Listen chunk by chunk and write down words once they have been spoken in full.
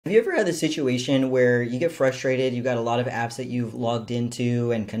Have you ever had the situation where you get frustrated, you've got a lot of apps that you've logged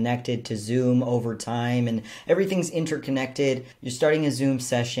into and connected to Zoom over time and everything's interconnected. You're starting a Zoom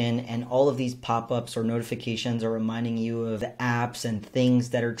session and all of these pop-ups or notifications are reminding you of the apps and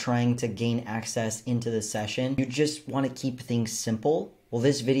things that are trying to gain access into the session. You just want to keep things simple. Well,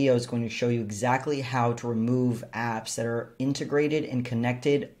 this video is going to show you exactly how to remove apps that are integrated and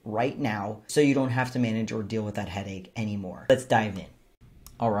connected right now so you don't have to manage or deal with that headache anymore. Let's dive in.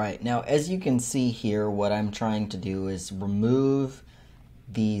 Alright, now as you can see here, what I'm trying to do is remove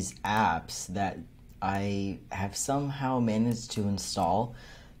these apps that I have somehow managed to install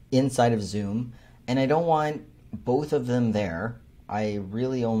inside of Zoom, and I don't want both of them there. I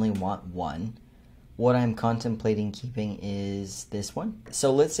really only want one. What I'm contemplating keeping is this one.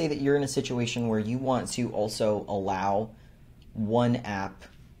 So let's say that you're in a situation where you want to also allow one app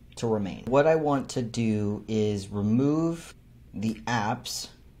to remain. What I want to do is remove the apps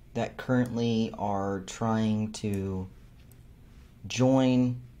that currently are trying to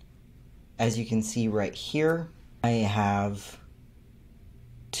join. As you can see right here, I have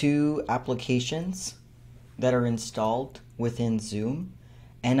two applications that are installed within Zoom,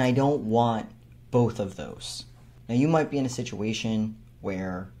 and I don't want both of those. Now you might be in a situation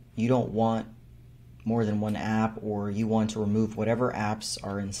where you don't want more than one app, or you want to remove whatever apps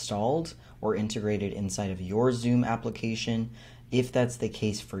are installed or integrated inside of your Zoom application. If that's the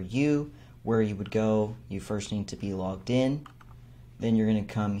case for you, where you would go, you first need to be logged in. Then you're going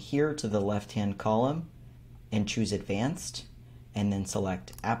to come here to the left-hand column and choose Advanced, and then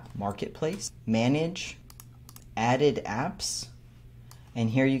select App Marketplace, Manage, Added Apps,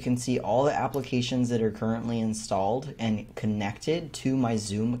 and here you can see all the applications that are currently installed and connected to my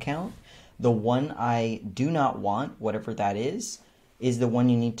Zoom account. The one I do not want, whatever that is the one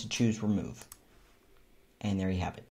you need to choose Remove. And there you have it.